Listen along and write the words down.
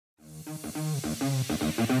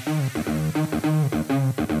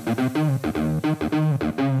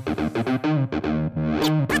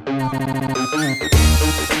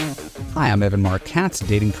I'm Evan Mark Katz,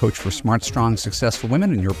 dating coach for smart, strong, successful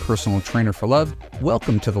women and your personal trainer for love.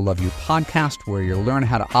 Welcome to the Love You podcast, where you'll learn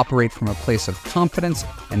how to operate from a place of confidence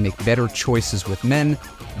and make better choices with men.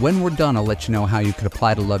 When we're done, I'll let you know how you could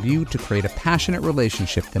apply to Love You to create a passionate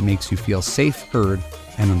relationship that makes you feel safe, heard,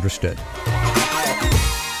 and understood.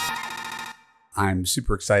 I'm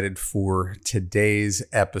super excited for today's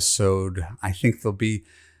episode. I think there'll be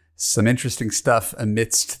some interesting stuff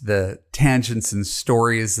amidst the tangents and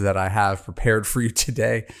stories that I have prepared for you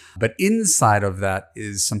today. But inside of that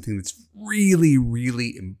is something that's really,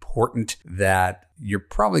 really important that you're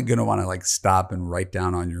probably going to want to stop and write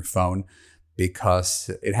down on your phone,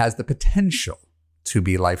 because it has the potential to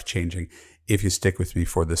be life-changing if you stick with me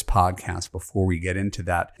for this podcast. Before we get into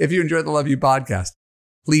that, if you enjoyed the Love You podcast,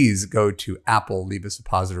 please go to Apple, leave us a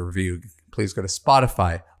positive review. Please go to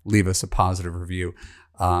Spotify, leave us a positive review.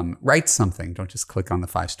 Write something. Don't just click on the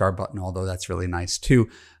 5-star button, although that's really nice too.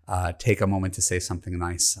 Take a moment to say something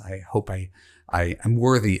nice. I hope I am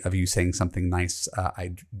worthy of you saying something nice.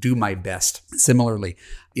 I do my best. Similarly,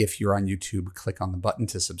 if you're on YouTube, click on the button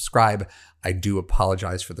to subscribe. I do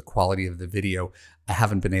apologize for the quality of the video. I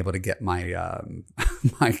haven't been able to get my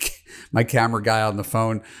my camera guy on the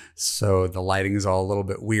phone, so the lighting is all a little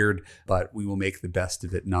bit weird, but we will make the best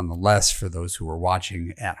of it nonetheless for those who are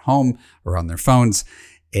watching at home or on their phones.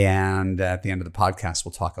 And at the end of the podcast,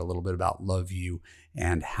 we'll talk a little bit about Love You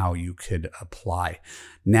and how you could apply.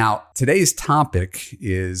 Now, today's topic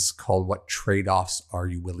is called, What Trade-Offs Are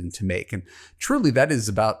You Willing to Make? And truly, that's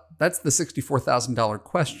the $64,000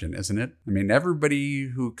 question, isn't it? I mean, everybody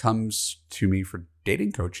who comes to me for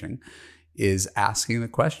dating coaching is asking the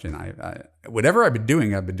question. Whatever I've been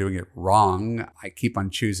doing it wrong. I keep on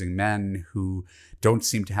choosing men who don't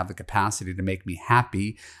seem to have the capacity to make me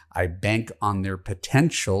happy. I bank on their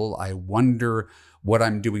potential. I wonder what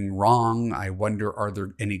I'm doing wrong. I wonder, are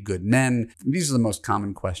there any good men? These are the most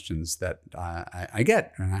common questions that I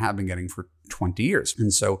get, and I have been getting for 20 years.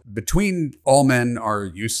 And so between all men are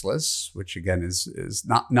useless, which again is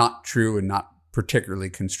not true and not particularly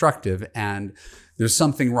constructive, and there's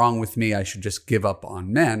something wrong with me, I should just give up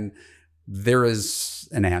on men, there is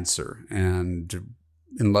an answer. And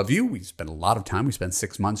in Love You, we spent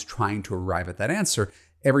 6 months trying to arrive at that answer.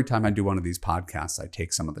 Every time I do one of these podcasts, I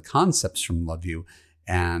take some of the concepts from Love You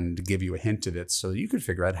and give you a hint of it so you can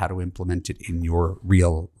figure out how to implement it in your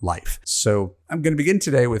real life. So I'm going to begin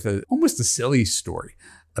today with almost a silly story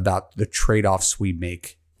about the trade-offs we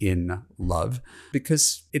make in love,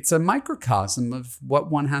 because it's a microcosm of what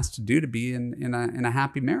one has to do to be in a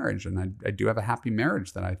happy marriage. And I do have a happy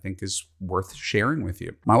marriage that I think is worth sharing with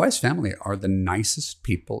you. My wife's family are the nicest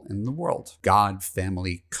people in the world. God,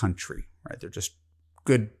 family, country, right? They're just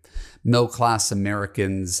good middle-class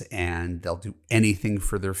Americans, and they'll do anything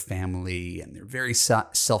for their family, and they're very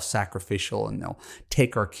self-sacrificial, and they'll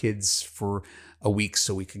take our kids for a week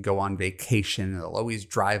so we could go on vacation. They'll always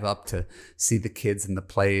drive up to see the kids in the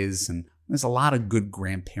plays, and there's a lot of good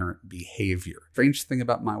grandparent behavior. Strange thing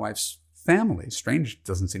about my wife's family, strange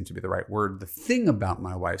doesn't seem to be the right word. The thing about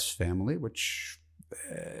my wife's family, which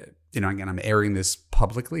again, I'm airing this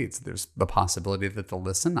publicly. There's the possibility that they'll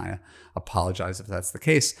listen. I apologize if that's the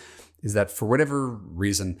case, is that for whatever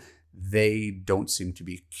reason, they don't seem to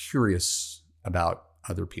be curious about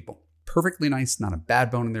other people. Perfectly nice, not a bad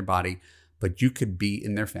bone in their body, but you could be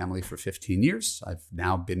in their family for 15 years. I've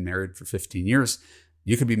now been married for 15 years.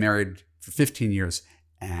 You could be married for 15 years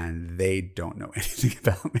and they don't know anything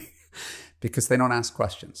about me because they don't ask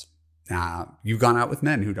questions. Now, you've gone out with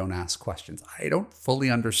men who don't ask questions. I don't fully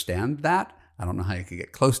understand that. I don't know how you could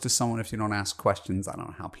get close to someone if you don't ask questions. I don't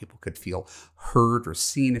know how people could feel heard or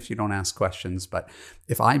seen if you don't ask questions. But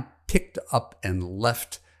if I picked up and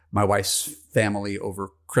left my wife's family over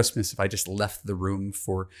Christmas, if I just left the room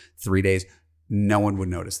for 3 days, no one would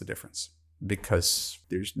notice the difference because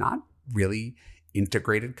there's not really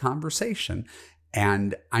integrated conversation.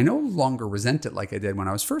 And I no longer resent it like I did when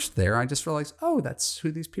I was first there. I just realized, oh, that's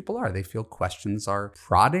who these people are. They feel questions are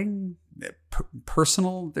prodding,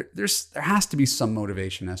 personal. There has to be some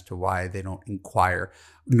motivation as to why they don't inquire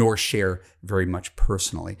nor share very much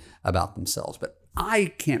personally about themselves. But I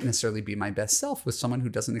can't necessarily be my best self with someone who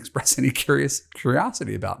doesn't express any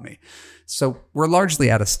curiosity about me. So we're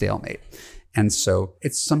largely at a stalemate. And so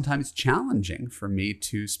it's sometimes challenging for me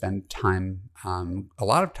to spend time, a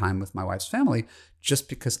lot of time with my wife's family, just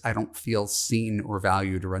because I don't feel seen or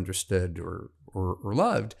valued or understood or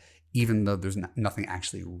loved, even though there's nothing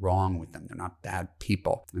actually wrong with them. They're not bad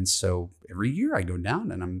people. And so every year I go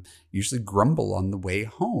down and I'm usually grumble on the way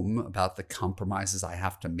home about the compromises I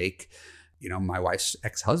have to make. You know, my wife's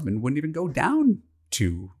ex-husband wouldn't even go down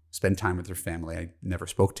to spend time with their family. I never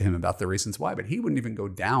spoke to him about the reasons why, but he wouldn't even go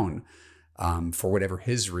down for whatever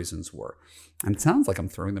his reasons were. And it sounds like I'm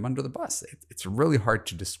throwing them under the bus. It's really hard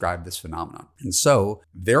to describe this phenomenon. And so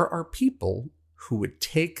there are people who would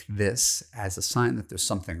take this as a sign that there's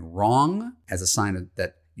something wrong, as a sign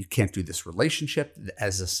that you can't do this relationship,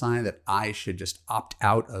 as a sign that I should just opt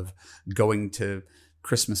out of going to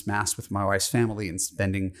Christmas Mass with my wife's family and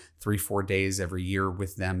spending 3-4 days every year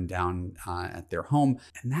with them down at their home.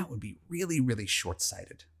 And that would be really, really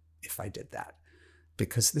short-sighted if I did that,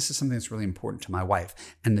 because this is something that's really important to my wife.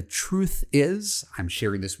 And the truth is, I'm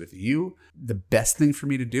sharing this with you, the best thing for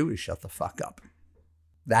me to do is shut the fuck up.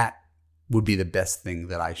 That would be the best thing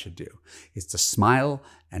that I should do, is to smile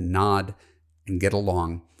and nod and get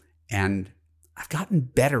along. And I've gotten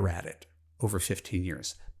better at it over 15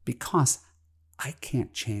 years because I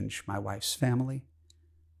can't change my wife's family.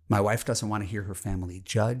 My wife doesn't want to hear her family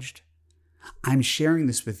judged. I'm sharing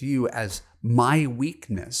this with you as my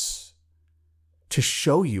weakness to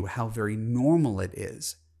show you how very normal it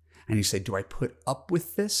is. And you say, do I put up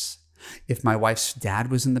with this? If my wife's dad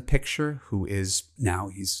was in the picture, who is now,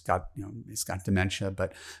 he's got dementia,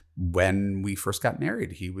 but when we first got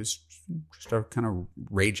married, he was just a kind of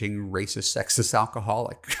raging racist, sexist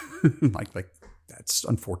alcoholic. like that's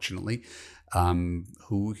unfortunately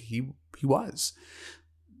who he was.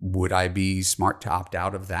 Would I be smart to opt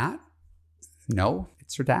out of that? No,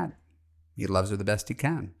 it's her dad. He loves her the best he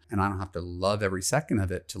can. And I don't have to love every second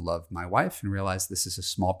of it to love my wife and realize this is a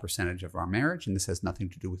small percentage of our marriage and this has nothing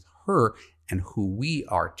to do with her and who we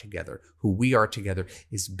are together. Who we are together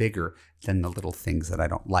is bigger than the little things that I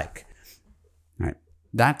don't like. All right.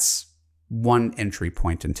 That's one entry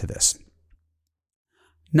point into this.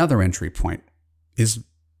 Another entry point is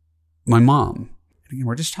my mom. And again,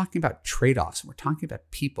 we're just talking about trade-offs. We're talking about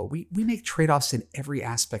people. We make trade-offs in every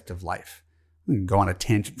aspect of life. I'm going to go on a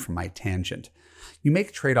tangent from my tangent. You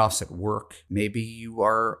make trade-offs at work. Maybe you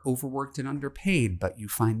are overworked and underpaid, but you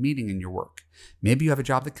find meaning in your work. Maybe you have a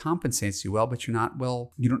job that compensates you well, but you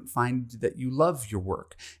don't find that you love your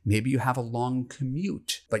work. Maybe you have a long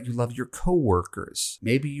commute, but you love your coworkers.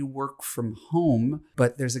 Maybe you work from home,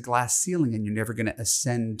 but there's a glass ceiling and you're never going to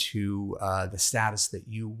ascend to the status that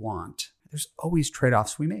you want. There's always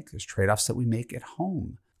trade-offs we make. There's trade-offs that we make at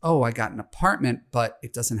home. Oh, I got an apartment, but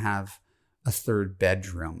it doesn't have a third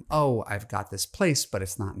bedroom. Oh, I've got this place, but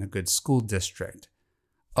it's not in a good school district.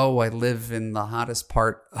 Oh, I live in the hottest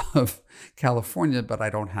part of California, but I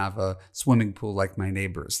don't have a swimming pool like my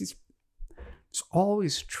neighbors. There's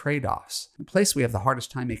always trade-offs. The place we have the hardest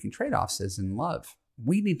time making trade-offs is in love.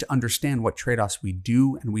 We need to understand what trade-offs we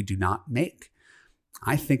do and we do not make.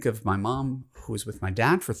 I think of my mom, who was with my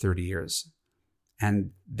dad for 30 years,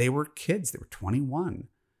 and they were kids. They were 21.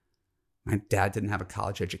 My dad didn't have a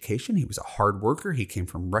college education. He was a hard worker. He came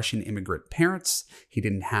from Russian immigrant parents. He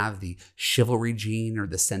didn't have the chivalry gene or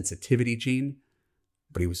the sensitivity gene,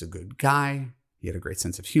 but he was a good guy. He had a great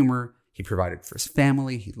sense of humor. He provided for his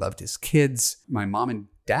family. He loved his kids. My mom and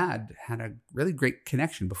dad had a really great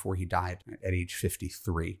connection before he died at age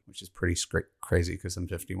 53, which is pretty crazy because I'm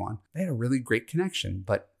 51. They had a really great connection,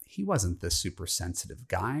 but he wasn't this super sensitive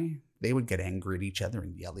guy. They would get angry at each other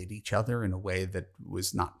and yell at each other in a way that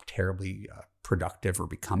was not terribly productive or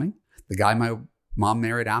becoming. The guy my mom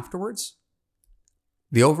married afterwards,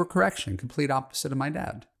 the overcorrection, complete opposite of my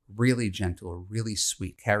dad. Really gentle, really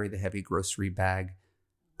sweet, carry the heavy grocery bag,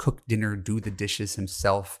 cook dinner, do the dishes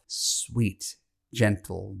himself, sweet,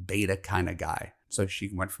 gentle, beta kind of guy. So she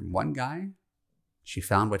went from one guy, she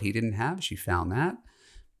found what he didn't have, she found that.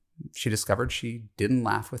 She discovered she didn't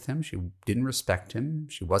laugh with him. She didn't respect him.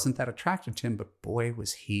 She wasn't that attracted to him, but boy,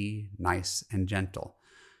 was he nice and gentle.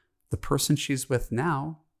 The person she's with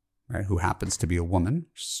now, right, who happens to be a woman,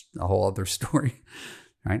 just a whole other story,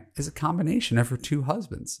 right, is a combination of her two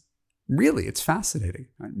husbands. Really, it's fascinating.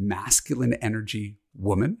 Right? Masculine energy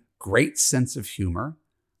woman, great sense of humor,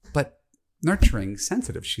 but nurturing,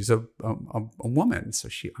 sensitive. She's a woman, so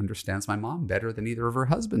she understands my mom better than either of her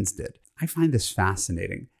husbands did. I find this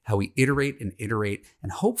fascinating, how we iterate,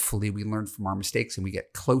 and hopefully we learn from our mistakes and we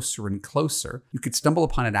get closer and closer. You could stumble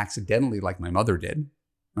upon it accidentally like my mother did.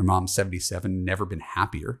 My mom's 77, never been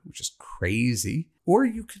happier, which is crazy. Or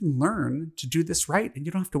you can learn to do this right, and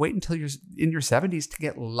you don't have to wait until you're in your 70s to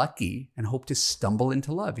get lucky and hope to stumble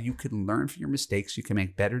into love. You can learn from your mistakes. You can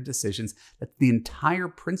make better decisions. That's the entire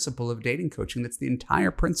principle of dating coaching. That's the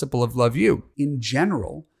entire principle of Love You. In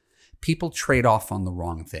general, people trade off on the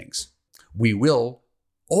wrong things. We will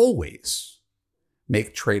always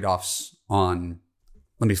make trade-offs on,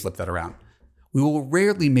 let me flip that around. We will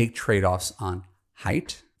rarely make trade-offs on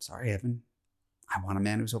height. Sorry, Evan. I want a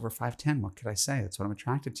man who's over 5'10". What could I say? That's what I'm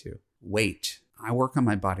attracted to. Weight. I work on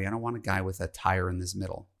my body. I don't want a guy with a tire in his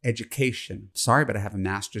middle. Education. Sorry, but I have a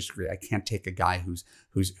master's degree. I can't take a guy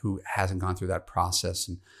who hasn't gone through that process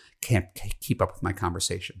and can't keep up with my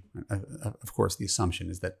conversation. Of course, the assumption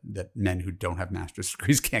is that men who don't have master's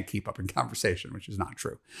degrees can't keep up in conversation, which is not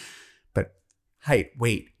true. But height,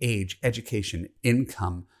 weight, age, education,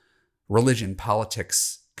 income, religion,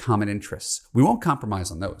 politics, common interests. We won't compromise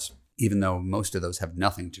on those, even though most of those have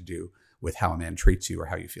nothing to do with how a man treats you or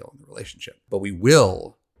how you feel in the relationship. But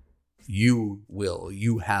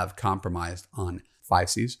you have compromised on 5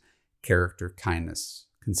 C's: character, kindness,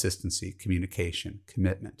 consistency, communication,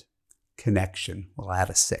 commitment, connection. We'll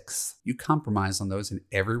add a 6th. You compromise on those in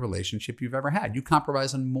every relationship you've ever had. You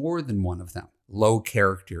compromise on more than one of them. Low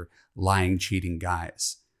character, lying, cheating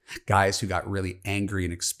guys who got really angry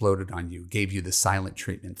and exploded on you, gave you the silent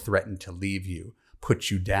treatment, threatened to leave you,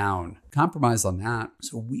 put you down. Compromise on that.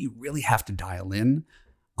 So we really have to dial in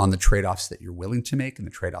on the trade-offs that you're willing to make and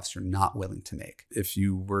the trade-offs you're not willing to make. If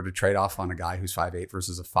you were to trade off on a guy who's 5'8"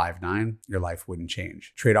 versus a 5'9", your life wouldn't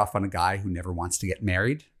change. Trade off on a guy who never wants to get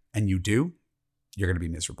married, and you do, you're going to be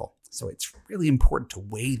miserable. So it's really important to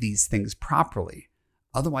weigh these things properly.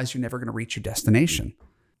 Otherwise, you're never going to reach your destination.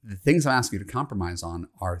 The things I'm asking you to compromise on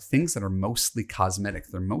are things that are mostly cosmetic.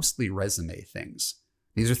 They're mostly resume things.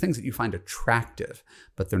 These are things that you find attractive,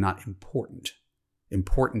 but they're not important.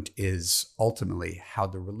 Important is ultimately how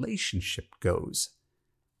the relationship goes,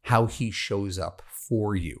 how he shows up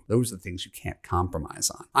for you. Those are the things you can't compromise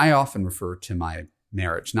on. I often refer to my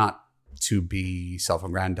marriage, not to be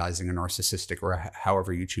self-aggrandizing or narcissistic or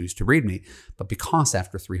however you choose to read me, but because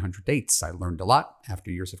after 300 dates, I learned a lot.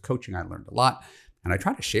 After years of coaching, I learned a lot. And I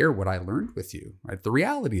try to share what I learned with you, right? The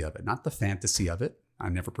reality of it, not the fantasy of it. I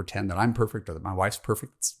never pretend that I'm perfect or that my wife's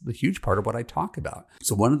perfect. It's a huge part of what I talk about.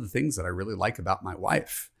 So one of the things that I really like about my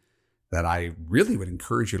wife, that I really would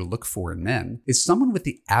encourage you to look for in men, is someone with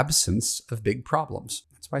the absence of big problems.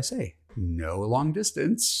 That's why I say no long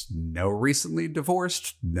distance, no recently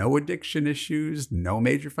divorced, no addiction issues, no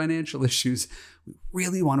major financial issues. We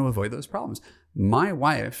really want to avoid those problems. My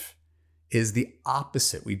wife is the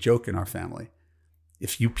opposite. We joke in our family.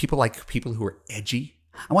 If you people like people who are edgy,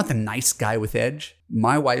 I want the nice guy with edge.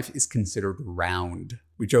 My wife is considered round.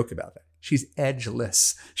 We joke about that. She's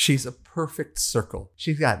edgeless. She's a perfect circle.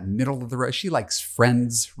 She's got middle of the road. She likes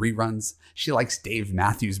Friends reruns. She likes Dave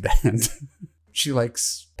Matthews Band. She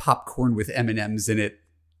likes popcorn with M&Ms in it,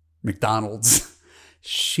 McDonald's.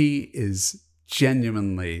 She is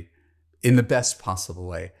genuinely, in the best possible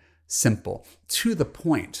way, simple, to the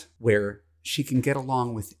point where she can get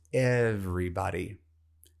along with everybody.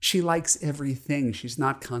 She likes everything. She's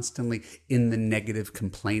not constantly in the negative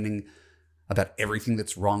complaining about everything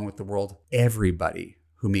that's wrong with the world. Everybody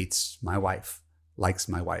who meets my wife likes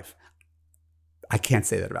my wife. I can't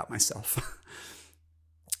say that about myself.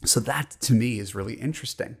 So that to me is really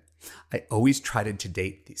interesting. I always tried to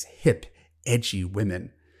date these hip, edgy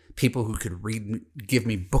women, people who could read, give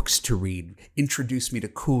me books to read, introduce me to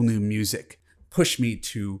cool new music, push me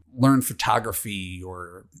to learn photography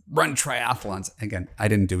or run triathlons. Again, I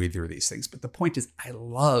didn't do either of these things, but the point is I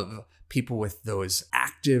love people with those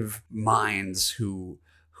active minds who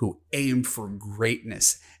aim for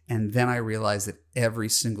greatness. And then I realized that every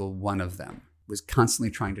single one of them was constantly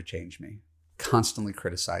trying to change me, constantly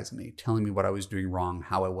criticizing me, telling me what I was doing wrong,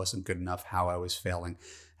 how I wasn't good enough, how I was failing.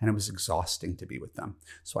 And it was exhausting to be with them.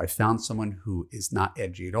 So I found someone who is not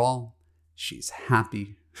edgy at all. She's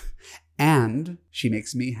happy and she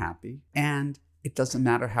makes me happy. And it doesn't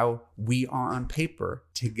matter how we are on paper.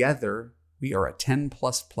 Together, we are a 10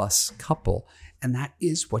 plus couple. And that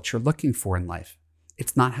is what you're looking for in life.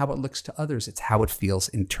 It's not how it looks to others. It's how it feels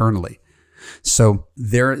internally. So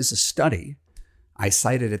there is a study I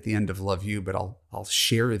cited at the end of Love You, but I'll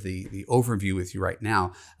share the overview with you right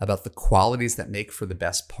now about the qualities that make for the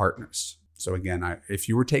best partners. So again, if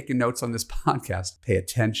you were taking notes on this podcast, pay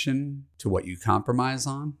attention to what you compromise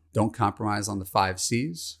on. Don't compromise on the 5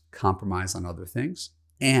 C's. Compromise on other things.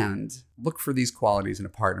 And look for these qualities in a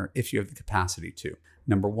partner if you have the capacity to.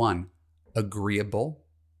 Number 1, agreeable.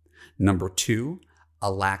 Number 2,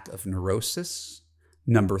 a lack of neurosis.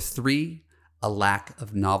 Number 3, a lack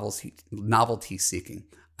of novelty seeking.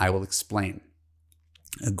 I will explain.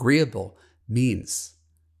 Agreeable means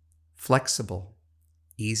flexible,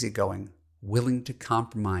 easygoing, willing to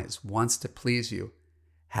compromise, wants to please you.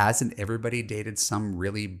 Hasn't everybody dated some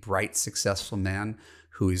really bright, successful man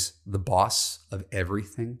who's the boss of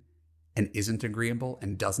everything and isn't agreeable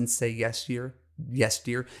and doesn't say yes,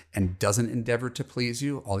 dear, and doesn't endeavor to please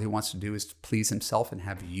you? All he wants to do is to please himself and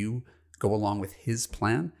have you go along with his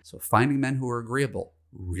plan. So finding men who are agreeable,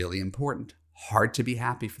 really important. Hard to be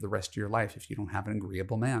happy for the rest of your life if you don't have an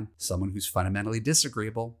agreeable man. Someone who's fundamentally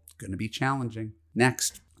disagreeable, going to be challenging.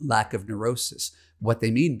 Next, lack of neurosis. What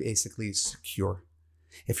they mean basically is secure.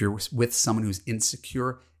 If you're with someone who's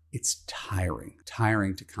insecure, it's tiring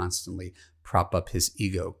to constantly prop up his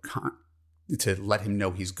ego, to let him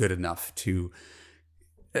know he's good enough to...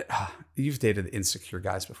 You've dated insecure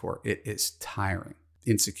guys before. It is tiring.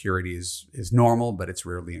 Insecurity is normal, but it's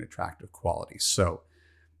rarely an attractive quality. So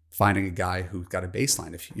finding a guy who's got a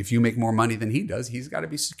baseline, if you make more money than he does, he's got to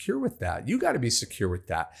be secure with that. You got to be secure with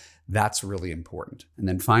that. That's really important. And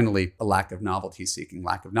then finally, a lack of novelty seeking.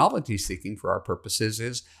 Lack of novelty seeking for our purposes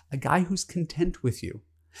is a guy who's content with you,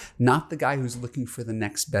 not the guy who's looking for the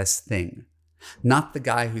next best thing, not the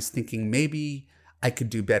guy who's thinking maybe I could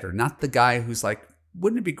do better, not the guy who's like,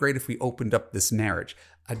 wouldn't it be great if we opened up this marriage?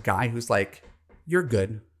 A guy who's like, you're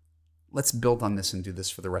good. Let's build on this and do this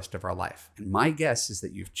for the rest of our life. And my guess is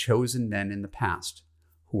that you've chosen men in the past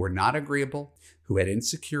who were not agreeable, who had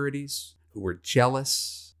insecurities, who were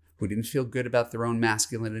jealous, who didn't feel good about their own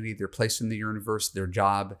masculinity, their place in the universe, their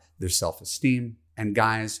job, their self-esteem, and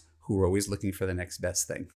guys who are always looking for the next best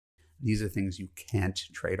thing. These are things you can't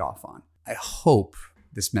trade off on. I hope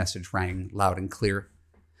this message rang loud and clear,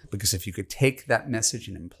 because if you could take that message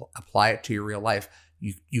and apply it to your real life,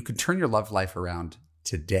 you can turn your love life around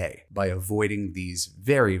today by avoiding these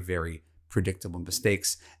very, very predictable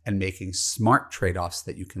mistakes and making smart trade-offs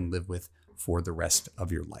that you can live with for the rest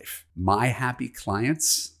of your life. My happy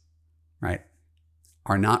clients, right,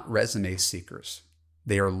 are not resume seekers.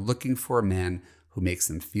 They are looking for a man who makes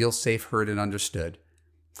them feel safe, heard, and understood.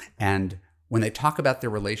 And when they talk about their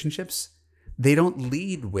relationships, they don't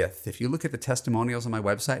lead with, if you look at the testimonials on my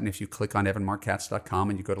website, and if you click on evanmarckatz.com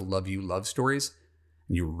and you go to Love You, Love Stories,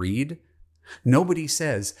 and you read, nobody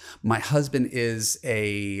says, my husband is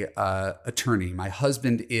a attorney. My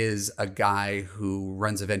husband is a guy who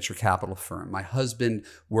runs a venture capital firm. My husband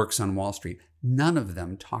works on Wall Street. None of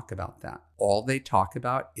them talk about that. All they talk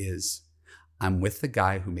about is, I'm with the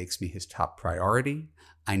guy who makes me his top priority.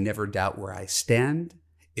 I never doubt where I stand.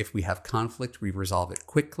 If we have conflict, we resolve it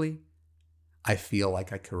quickly. I feel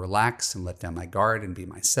like I could relax and let down my guard and be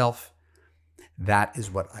myself. That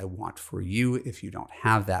is what I want for you. If you don't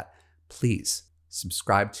have that, please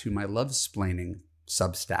subscribe to my Love-splaining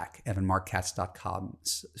Substack,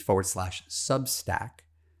 evanmarckatz.com/Substack.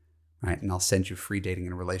 Right, and I'll send you free dating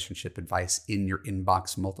and relationship advice in your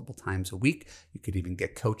inbox multiple times a week. You could even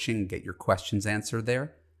get coaching, get your questions answered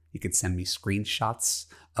there. You could send me screenshots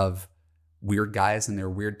of weird guys and their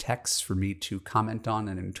weird texts for me to comment on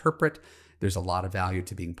and interpret. There's a lot of value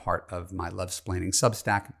to being part of my Love-splaining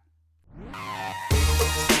Substack.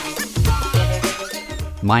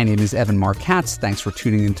 My name is Evan Mark Katz. Thanks for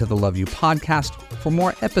tuning into the Love You podcast. For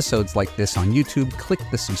more episodes like this on YouTube, click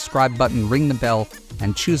the subscribe button, ring the bell,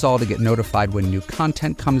 and choose all to get notified when new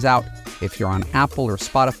content comes out. If you're on Apple or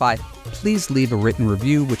Spotify, please leave a written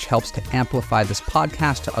review, which helps to amplify this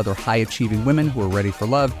podcast to other high-achieving women who are ready for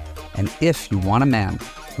love. And if you want a man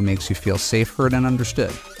who makes you feel safe, heard, and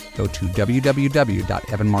understood, go to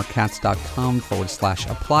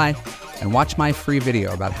www.evanmarckatz.com/apply and watch my free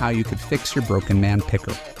video about how you could fix your broken man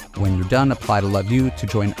picker. When you're done, apply to Love You to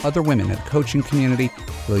join other women in a coaching community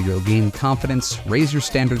where you'll gain confidence, raise your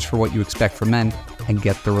standards for what you expect from men, and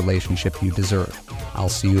get the relationship you deserve. I'll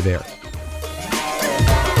see you there.